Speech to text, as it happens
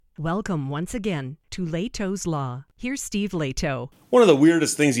Welcome once again to Lehto's Law. Here's Steve Lehto. One of the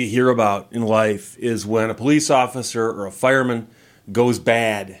weirdest things you hear about in life is when a police officer or a fireman goes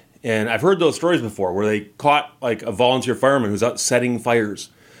bad. And I've heard those stories before where they caught like a volunteer fireman who's out setting fires.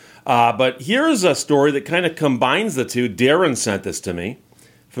 But here's a story that kind of combines the two. Darren sent this to me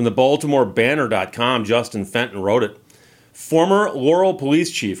from the BaltimoreBanner.com. Justin Fenton wrote it. Former Laurel police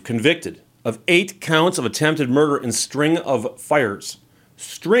chief convicted of 8 counts of attempted murder in string of fires.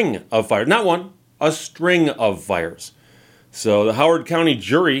 String of fires. Not one, a string of fires. So the Howard County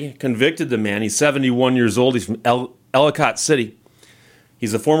jury convicted the man. He's 71 years old. He's from Ellicott City.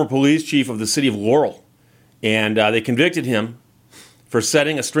 He's the former police chief of the city of Laurel. And they convicted him for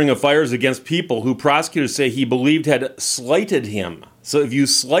setting a string of fires against people who prosecutors say he believed had slighted him. So if you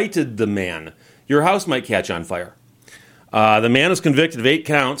slighted the man, your house might catch on fire. The man was convicted of 8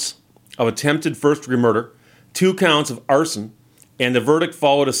 counts of attempted first-degree murder, 2 counts of arson, and the verdict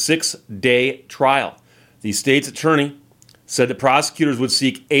followed a 6-day trial. The state's attorney said that prosecutors would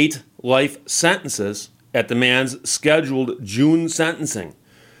seek 8 life sentences at the man's scheduled June sentencing.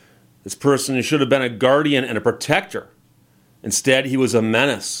 This person should have been a guardian and a protector. Instead, he was a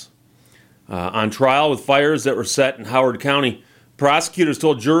menace. On trial with fires that were set in Howard County, prosecutors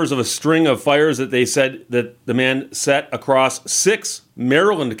told jurors of a string of fires that they said that the man set across 6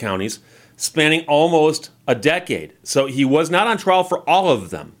 Maryland counties, spanning almost a decade. So he was not on trial for all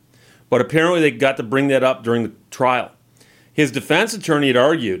of them, but apparently they got to bring that up during the trial. His defense attorney had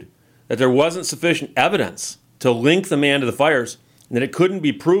argued that there wasn't sufficient evidence to link the man to the fires and that it couldn't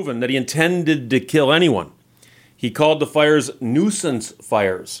be proven that he intended to kill anyone. He called the fires nuisance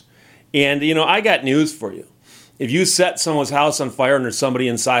fires. And, I got news for you. If you set someone's house on fire and there's somebody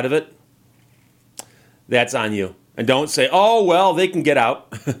inside of it, that's on you. And don't say, oh, well, they can get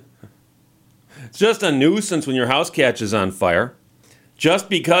out. It's just a nuisance when your house catches on fire. Just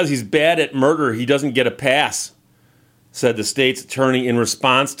because he's bad at murder, he doesn't get a pass, said the state's attorney in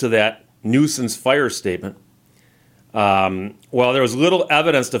response to that nuisance fire statement. While there was little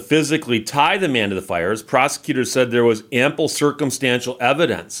evidence to physically tie the man to the fires, prosecutors said there was ample circumstantial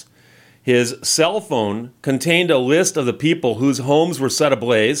evidence. His cell phone contained a list of the people whose homes were set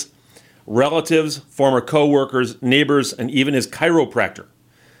ablaze, relatives, former co-workers, neighbors, and even his chiropractor.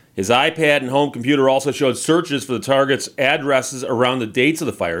 His iPad and home computer also showed searches for the target's addresses around the dates of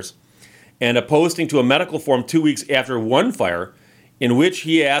the fires, and a posting to a medical form 2 weeks after one fire in which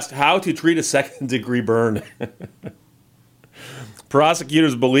he asked how to treat a second-degree burn.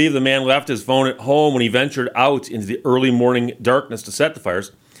 Prosecutors believe the man left his phone at home when he ventured out into the early morning darkness to set the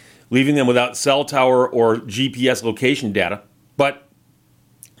fires, leaving them without cell tower or GPS location data, but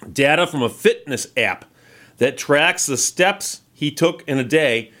data from a fitness app that tracks the steps he took in a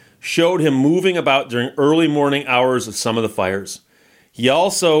day showed him moving about during early morning hours of some of the fires. He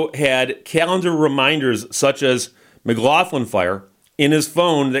also had calendar reminders such as McLaughlin Fire in his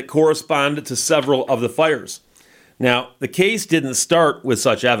phone that corresponded to several of the fires. Now, the case didn't start with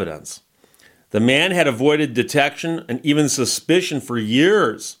such evidence. The man had avoided detection and even suspicion for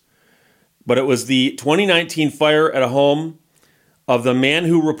years, but it was the 2019 fire at a home of the man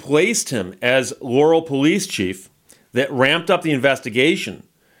who replaced him as Laurel police chief that ramped up the investigation.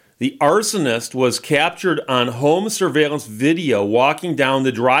 The arsonist was captured on home surveillance video walking down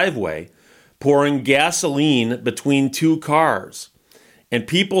the driveway, pouring gasoline between 2 cars. And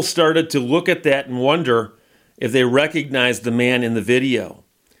people started to look at that and wonder if they recognized the man in the video.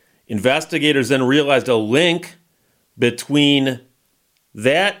 Investigators then realized a link between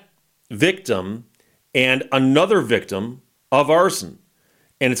that victim and another victim of arson.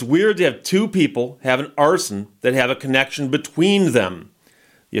 And it's weird to have 2 people have an arson that have a connection between them.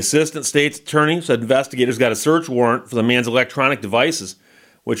 The assistant state's attorney said investigators got a search warrant for the man's electronic devices,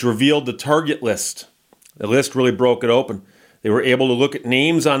 which revealed the target list. The list really broke it open. They were able to look at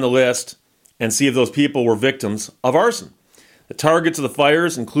names on the list and see if those people were victims of arson. The targets of the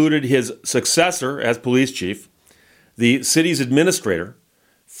fires included his successor as police chief, the city's administrator,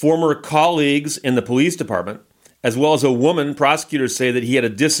 former colleagues in the police department, as well as a woman prosecutors say that he had a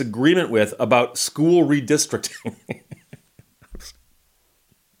disagreement with about school redistricting.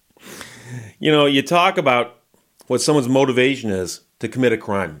 You talk about what someone's motivation is to commit a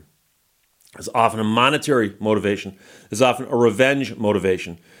crime. There's often a monetary motivation. There's often a revenge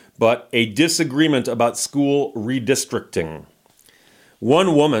motivation, but a disagreement about school redistricting.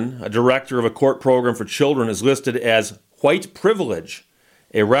 One woman, a director of a court program for children, is listed as white privilege,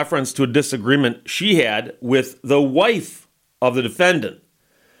 a reference to a disagreement she had with the wife of the defendant.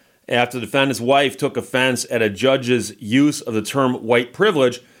 After the defendant's wife took offense at a judge's use of the term white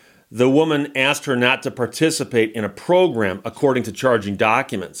privilege, the woman asked her not to participate in a program according to charging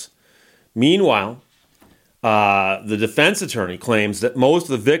documents. Meanwhile, the defense attorney claims that most of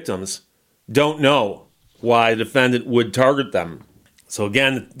the victims don't know why the defendant would target them. So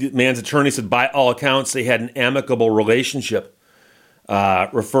again, the man's attorney said by all accounts they had an amicable relationship,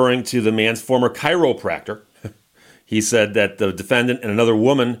 referring to the man's former chiropractor. He said that the defendant and another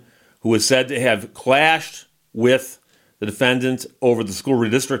woman who was said to have clashed with the defendant over the school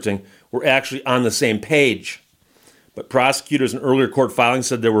redistricting were actually on the same page. But prosecutors in earlier court filings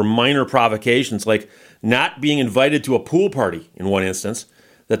said there were minor provocations, like not being invited to a pool party in one instance,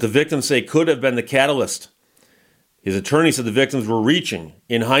 that the victims say could have been the catalyst. His attorney said the victims were reaching,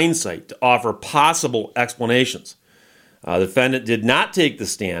 in hindsight, to offer possible explanations. The defendant did not take the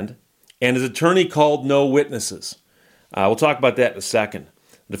stand, and his attorney called no witnesses. We'll talk about that in a second.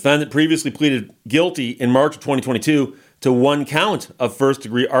 The defendant previously pleaded guilty in March of 2022 to one count of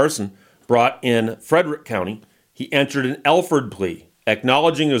first-degree arson brought in Frederick County. He entered an Elford plea,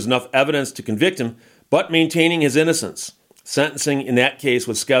 acknowledging there was enough evidence to convict him, but maintaining his innocence. Sentencing in that case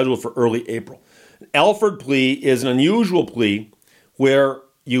was scheduled for early April. An Elford plea is an unusual plea where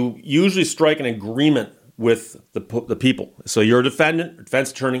you usually strike an agreement with the people. So you're a defendant, a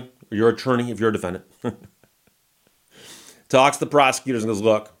defense attorney, or your attorney if you're a defendant. Talks to the prosecutors and goes,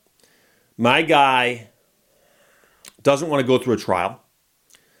 look, my guy doesn't want to go through a trial.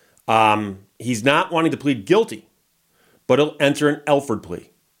 He's not wanting to plead guilty, but he'll enter an Elford plea.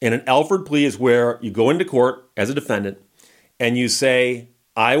 And an Elford plea is where you go into court as a defendant and you say,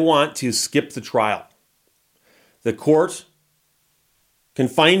 I want to skip the trial. The court can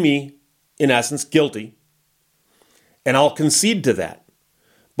find me, in essence, guilty, and I'll concede to that.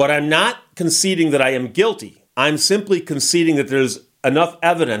 But I'm not conceding that I am guilty. I'm simply conceding that there's enough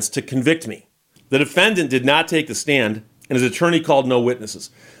evidence to convict me. The defendant did not take the stand, and his attorney called no witnesses.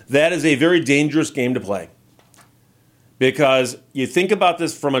 That is a very dangerous game to play, because you think about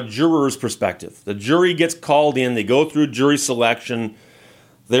this from a juror's perspective. The jury gets called in, they go through jury selection,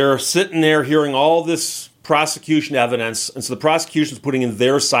 they're sitting there hearing all this prosecution evidence, and so the prosecution's putting in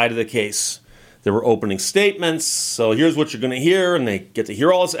their side of the case. There were opening statements, so here's what you're going to hear, and they get to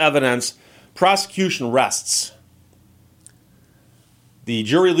hear all this evidence. Prosecution rests. The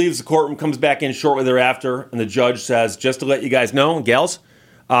jury leaves the courtroom, comes back in shortly thereafter, and the judge says, just to let you guys know, gals,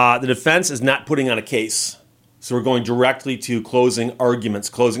 the defense is not putting on a case. So we're going directly to closing arguments.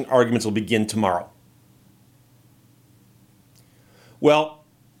 Closing arguments will begin tomorrow. Well,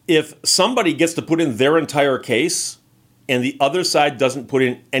 if somebody gets to put in their entire case and the other side doesn't put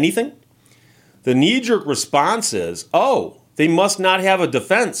in anything, the knee-jerk response is, oh, they must not have a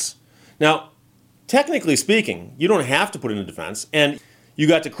defense. Now, technically speaking, you don't have to put in a defense, and you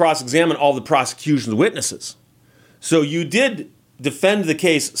got to cross-examine all the prosecution's witnesses. So you did defend the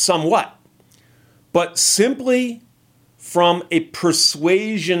case somewhat, but simply from a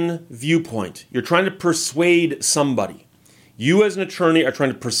persuasion viewpoint. You're trying to persuade somebody. You as an attorney are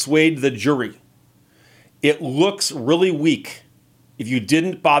trying to persuade the jury. It looks really weak if you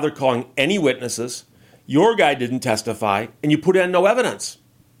didn't bother calling any witnesses, your guy didn't testify, and you put in no evidence.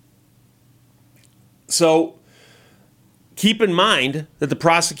 So keep in mind that the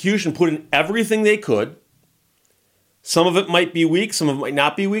prosecution put in everything they could. Some of it might be weak, some of it might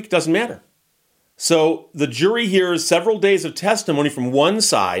not be weak, doesn't matter. So the jury hears several days of testimony from one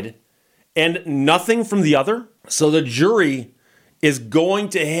side and nothing from the other. So the jury is going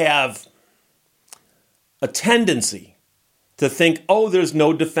to have a tendency to think, oh, there's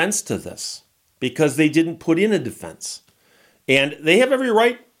no defense to this because they didn't put in a defense. And they have every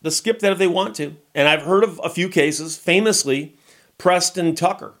right to skip that if they want to. And I've heard of a few cases, famously Preston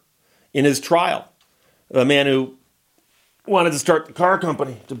Tucker in his trial, the man who wanted to start the car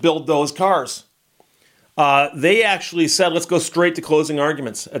company to build those cars. They actually said, let's go straight to closing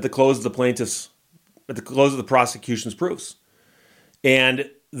arguments at the close of the prosecution's proofs. And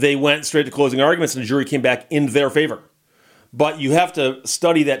they went straight to closing arguments and the jury came back in their favor. But you have to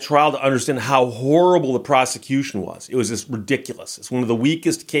study that trial to understand how horrible the prosecution was. It was just ridiculous. It's one of the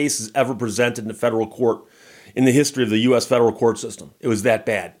weakest cases ever presented in a federal court in the history of the U.S. federal court system. It was that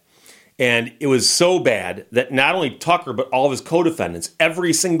bad. And it was so bad that not only Tucker, but all of his co-defendants,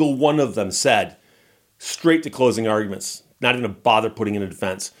 every single one of them said straight to closing arguments, not even to bother putting in a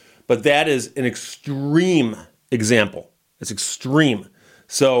defense. But that is an extreme example. It's extreme.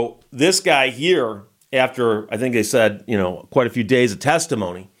 So this guy here, after, I think they said, quite a few days of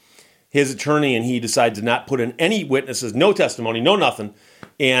testimony, his attorney and he decided to not put in any witnesses, no testimony, no nothing,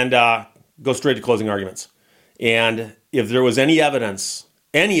 and go straight to closing arguments. And if there was any evidence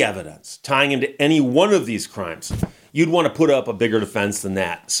tying him to any one of these crimes, you'd want to put up a bigger defense than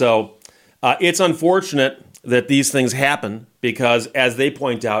that. So it's unfortunate that these things happen because, as they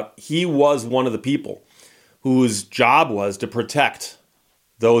point out, he was one of the people whose job was to protect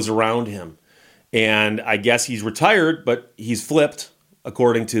those around him. And I guess he's retired, but he's flipped,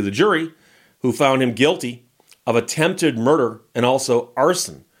 according to the jury, who found him guilty of attempted murder and also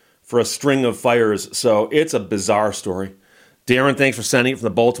arson for a string of fires. So it's a bizarre story. Darren, thanks for sending it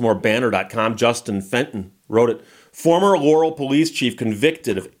from the BaltimoreBanner.com. Justin Fenton wrote it. Former Laurel police chief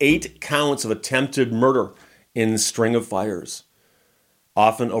convicted of 8 counts of attempted murder in string of fires.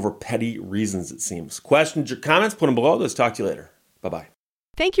 Often over petty reasons, it seems. Questions or comments? Put them below. Let's talk to you later. Bye-bye.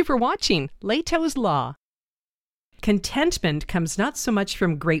 Thank you for watching Lehto's Law. Contentment comes not so much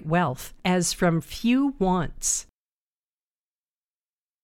from great wealth as from few wants.